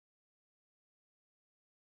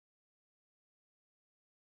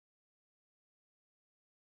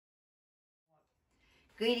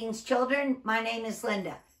Greetings, children. My name is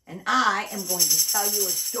Linda, and I am going to tell you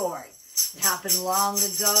a story. It happened long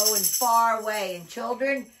ago and far away, and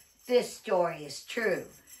children, this story is true.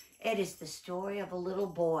 It is the story of a little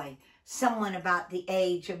boy, someone about the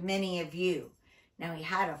age of many of you. Now, he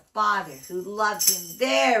had a father who loved him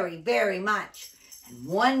very, very much. And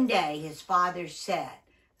one day, his father said,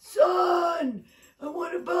 "Son, I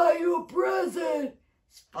want to buy you a present."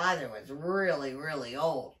 His father was really, really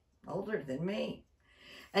old, older than me.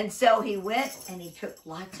 And so he went and he took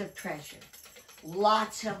lots of treasure,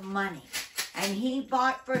 lots of money, and he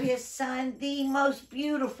bought for his son the most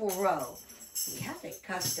beautiful robe. He had it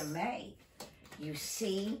custom made. You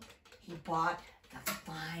see, he bought the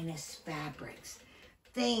finest fabrics,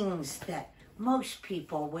 things that most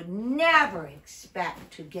people would never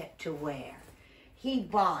expect to get to wear. He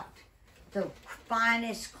bought the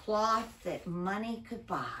finest cloth that money could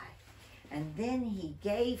buy. And then he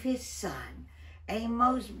gave his son a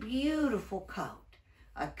most beautiful coat,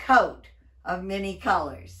 a coat of many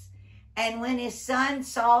colors. And when his son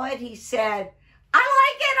saw it, he said, "I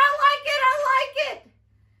like it, I like it, I like it."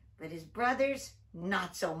 But his brothers,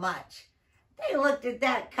 not so much. They looked at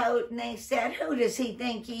that coat and they said, "Who does he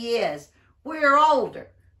think he is? We're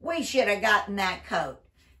older. We should have gotten that coat."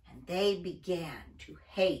 And they began to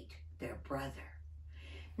hate their brother.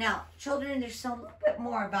 Now, children, there's a little bit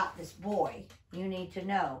more about this boy you need to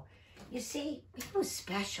know. You see, he was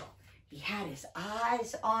special. He had his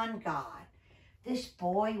eyes on God. This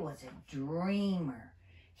boy was a dreamer.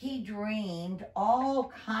 He dreamed all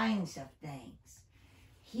kinds of things.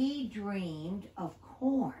 He dreamed of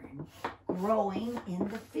corn growing in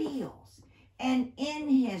the fields. And in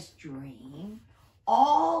his dream,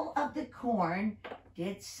 all of the corn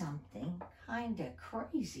did something kind of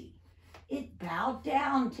crazy. It bowed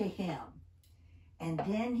down to him. And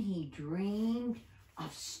then he dreamed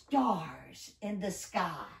of stars in the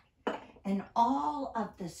sky. And all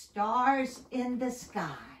of the stars in the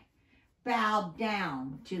sky bowed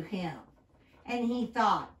down to him. And he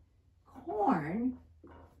thought, corn,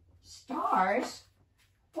 stars,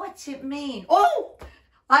 what's it mean? Oh,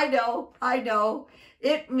 I know.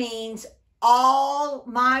 It means all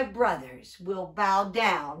my brothers will bow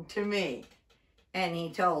down to me. And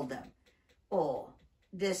he told them, oh,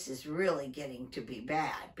 this is really getting to be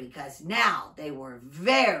bad, because now they were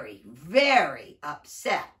very, very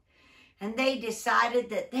upset. And they decided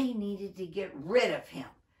that they needed to get rid of him.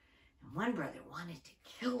 And one brother wanted to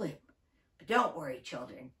kill him. But don't worry,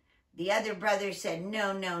 children. The other brother said,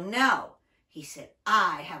 no, no, no. He said,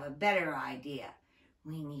 I have a better idea.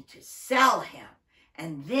 We need to sell him.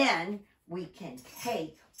 And then we can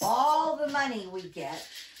take all the money we get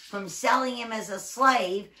from selling him as a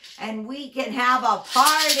slave, and we can have a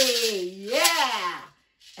party. Yeah!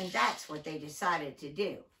 And that's what they decided to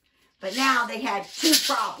do. But now they had two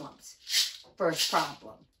problems. First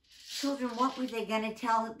problem, children, what were they going to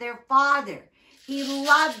tell their father? He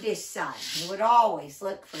loved his son. He would always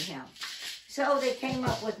look for him. So they came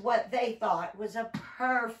up with what they thought was a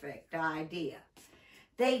perfect idea.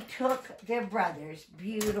 They took their brother's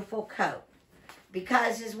beautiful coat,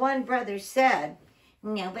 because as one brother said,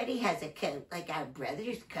 nobody has a coat like our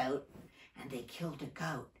brother's coat. And they killed a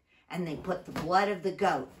goat, and they put the blood of the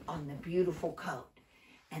goat on the beautiful coat.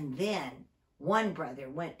 And then one brother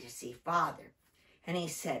went to see father, and he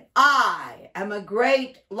said, I am a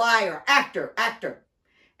great liar, actor.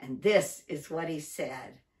 And this is what he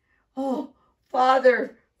said. Oh,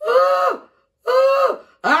 father,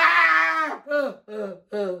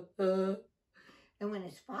 And when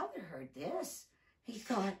his father heard this, he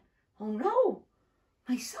thought, oh no,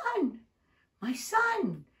 my son,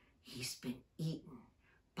 he's been eaten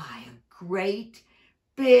by a great,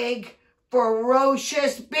 big,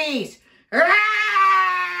 ferocious beast. All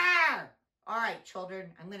right,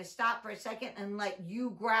 children, I'm going to stop for a second and let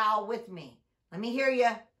you growl with me. Let me hear you.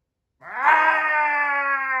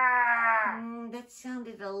 That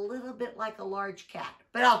sounded a little bit like a large cat,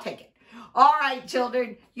 but I'll take it. All right,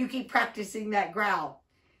 children, you keep practicing that growl.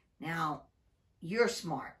 Now, you're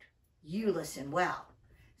smart. You listen well.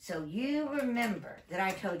 So you remember that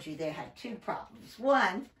I told you they had two problems.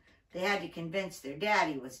 One, they had to convince their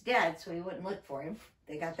daddy was dead so he wouldn't look for him.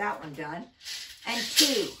 They got that one done. And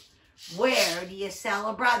two, where do you sell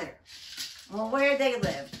a brother? Well, where they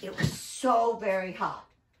lived, it was so very hot.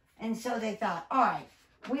 And so they thought, all right,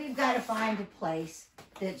 we've got to find a place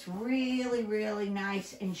that's really, really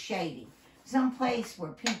nice and shady. Some place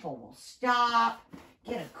where people will stop,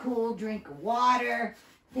 get a cool drink of water.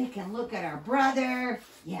 They can look at our brother.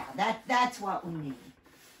 Yeah, that's what we need.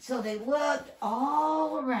 So they looked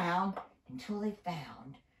all around until they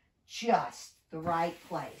found just the right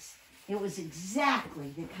place. It was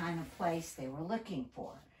exactly the kind of place they were looking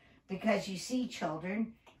for. Because you see,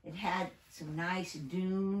 children, it had some nice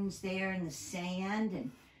dunes there in the sand,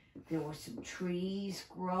 and there were some trees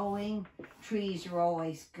growing. Trees are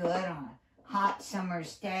always good on a hot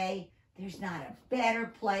summer's day. There's not a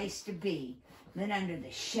better place to be than under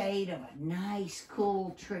the shade of a nice,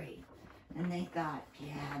 cool tree. And they thought,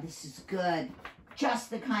 yeah, this is good. Just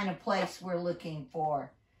the kind of place we're looking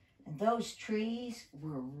for. And those trees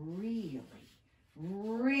were really,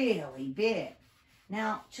 really big.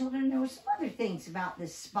 Now, children, there were some other things about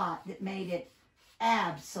this spot that made it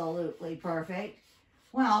absolutely perfect.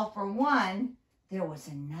 Well, for one, there was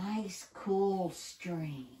a nice, cool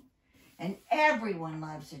stream. And everyone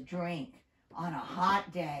loves a drink on a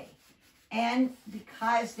hot day. And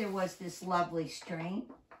because there was this lovely stream,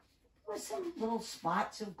 there was some little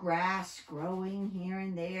spots of grass growing here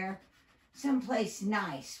and there. Someplace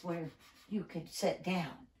nice where you could sit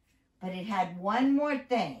down. But it had one more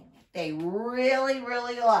thing they really,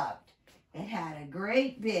 really loved. It had a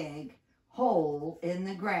great big hole in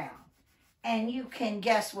the ground. And you can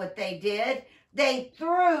guess what they did. They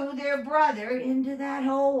threw their brother into that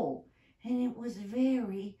hole. And it was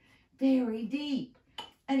very, very deep.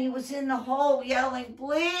 And he was in the hole yelling,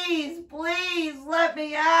 please, please let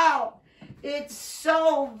me out. It's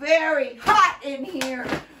so very hot in here.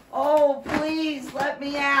 Oh, please let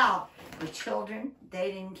me out. But children,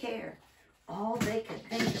 they didn't care. All they could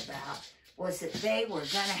think about was that they were going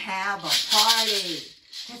to have a party.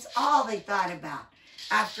 That's all they thought about.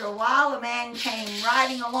 After a while, a man came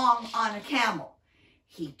riding along on a camel.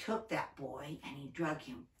 He took that boy and he dragged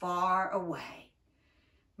him far away.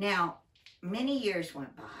 Now, many years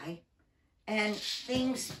went by and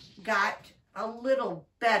things got a little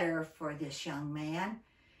better for this young man.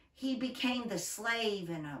 He became the slave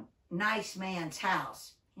in a nice man's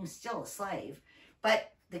house. He was still a slave,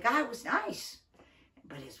 but the guy was nice.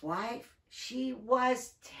 But his wife, she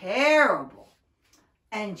was terrible.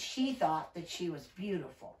 And she thought that she was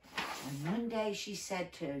beautiful. And one day she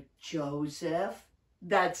said to Joesph,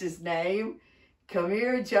 that's his name, come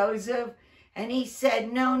here, Joesph. And he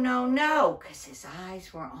said, no, no, no, because his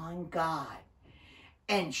eyes were on God.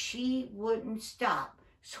 And she wouldn't stop.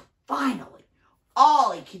 So finally,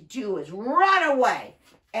 all he could do was run away.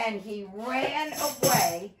 And he ran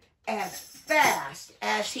away as fast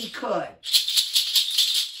as he could.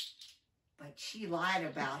 But she lied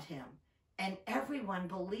about him. And everyone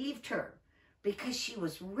believed her because she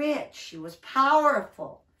was rich, she was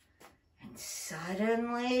powerful. And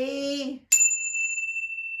suddenly,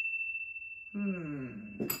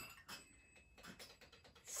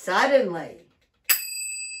 suddenly,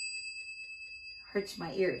 hurts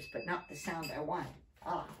my ears, but not the sound I want.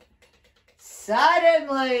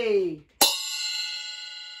 Suddenly,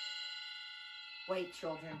 wait,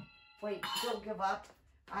 children, wait, don't give up.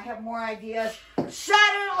 I have more ideas.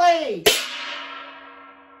 Suddenly!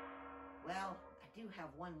 Well, I do have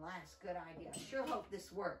one last good idea. I sure hope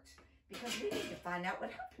this works because we need to find out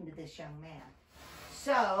what happened to this young man.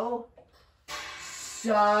 So,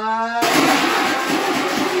 suddenly,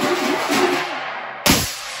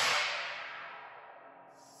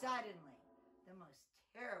 the most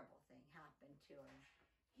terrible thing happened to him.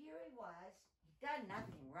 Here he was. He'd done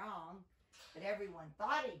nothing wrong, but everyone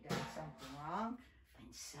thought he'd done something wrong. And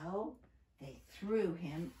so they threw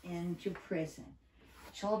him into prison.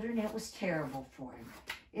 Children, it was terrible for him.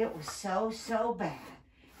 It was so, so bad.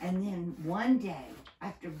 And then one day,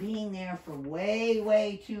 after being there for way,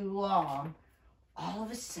 way too long, all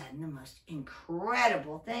of a sudden the most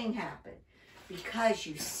incredible thing happened. Because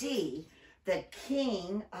you see, the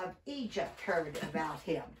king of Egypt heard about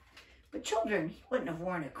him. But children, he wouldn't have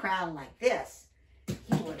worn a crown like this.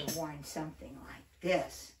 He would have worn something like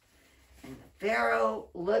this. And the Pharaoh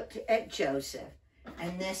looked at Joesph,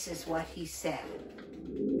 and this is what he said.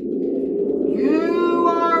 You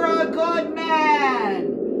are a good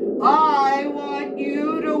man. I want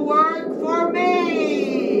you to work for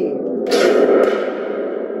me.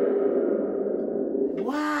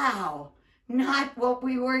 Wow, not what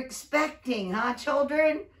we were expecting, huh,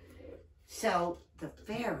 children? So the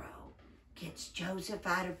Pharaoh gets Joesph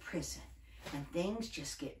out of prison, and things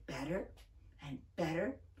just get better and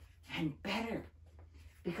better and better,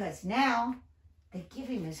 because now they give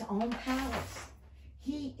him his own palace.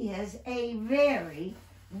 He is a very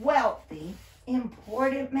wealthy,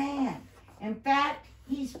 important man. In fact,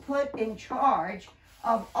 he's put in charge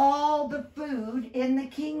of all the food in the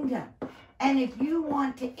kingdom. And if you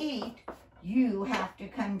want to eat, you have to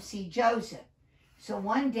come see Joesph. So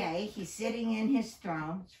one day, he's sitting in his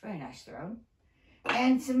throne. It's a very nice throne.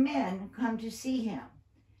 And some men come to see him.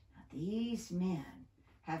 Now, these men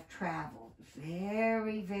have traveled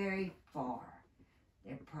very, very far.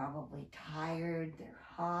 They're probably tired, they're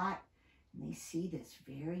hot, and they see this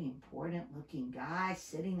very important looking guy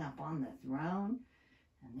sitting up on the throne,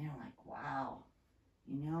 and they're like, wow,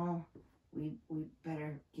 you know, we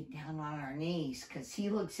better get down on our knees because he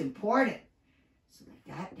looks important. So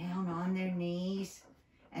they got down on their knees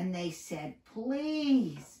and they said,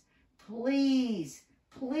 please, please,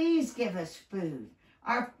 please give us food.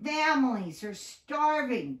 Our families are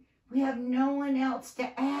starving. We have no one else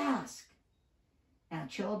to ask. Now,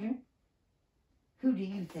 children, who do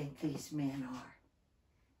you think these men are?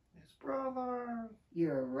 His brother.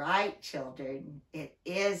 You're right, children. It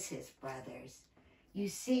is his brothers. You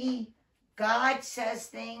see, God says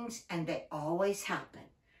things and they always happen.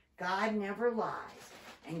 God never lies.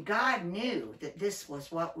 And God knew that this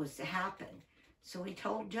was what was to happen. So he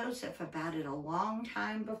told Joesph about it a long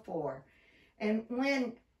time before. And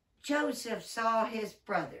when Joesph saw his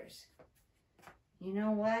brothers, you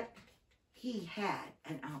know what? He had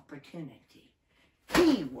an opportunity.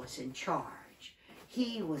 He was in charge.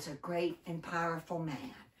 He was a great and powerful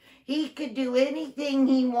man. He could do anything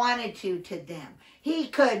he wanted to them. He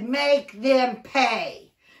could make them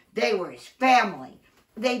pay. They were his family.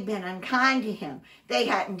 They'd been unkind to him. They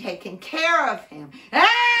hadn't taken care of him.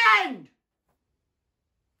 And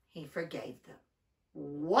he forgave them.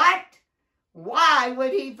 What? Why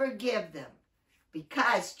would he forgive them?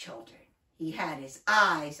 Because, children, he had his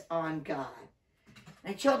eyes on God.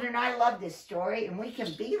 Now, children, I love this story, and we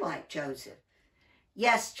can be like Joesph.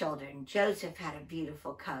 Yes, children, Joesph had a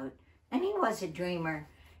beautiful coat, and he was a dreamer.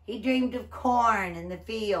 He dreamed of corn in the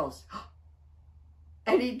fields,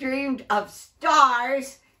 and he dreamed of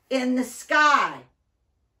stars in the sky.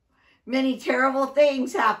 Many terrible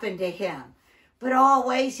things happened to him, but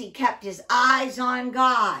always he kept his eyes on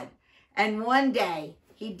God. And one day,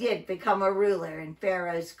 he did become a ruler in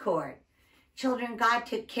Pharaoh's court. Children, God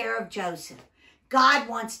took care of Joesph. God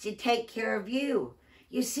wants to take care of you.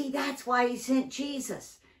 You see, that's why he sent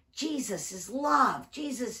Jesus. Jesus is love.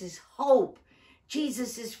 Jesus is hope.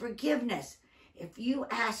 Jesus is forgiveness. If you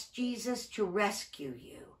ask Jesus to rescue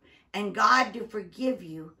you and God to forgive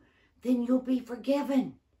you, then you'll be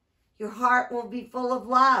forgiven. Your heart will be full of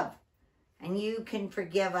love, and you can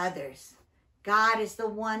forgive others. God is the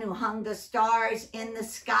one who hung the stars in the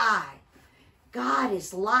sky. God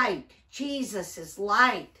is light. Jesus is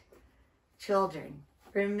light. Children,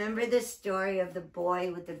 remember the story of the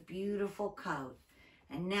boy with the beautiful coat.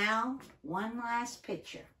 And now, one last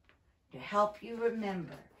picture to help you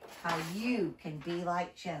remember how you can be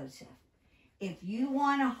like Joesph. If you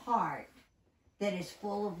want a heart that is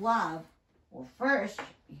full of love, well, first,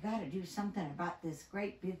 you got to do something about this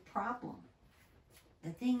great big problem. The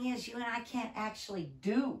thing is, you and I can't actually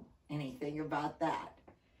do anything about that.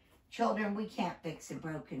 Children, we can't fix a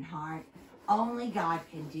broken heart. Only God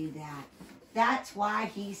can do that. That's why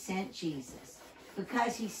he sent Jesus,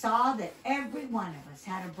 because he saw that every one of us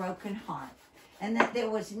had a broken heart and that there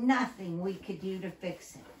was nothing we could do to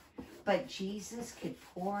fix it. But Jesus could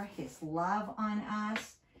pour his love on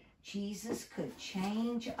us. Jesus could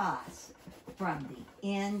change us from the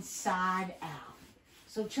inside out.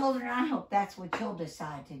 So children, I hope that's what you'll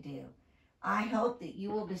decide to do. I hope that you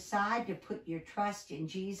will decide to put your trust in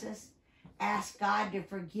Jesus. Ask God to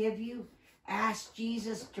forgive you. Ask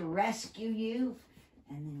Jesus to rescue you.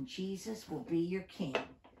 And then Jesus will be your king.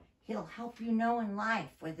 He'll help you know in life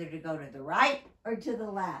whether to go to the right or to the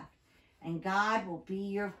left. And God will be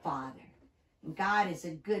your father. And God is a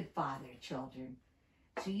good father, children.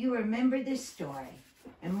 So you remember this story.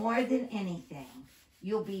 And more than anything,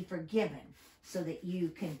 you'll be forgiven so that you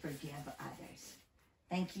can forgive others.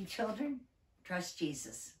 Thank you, children. Trust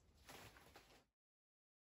Jesus.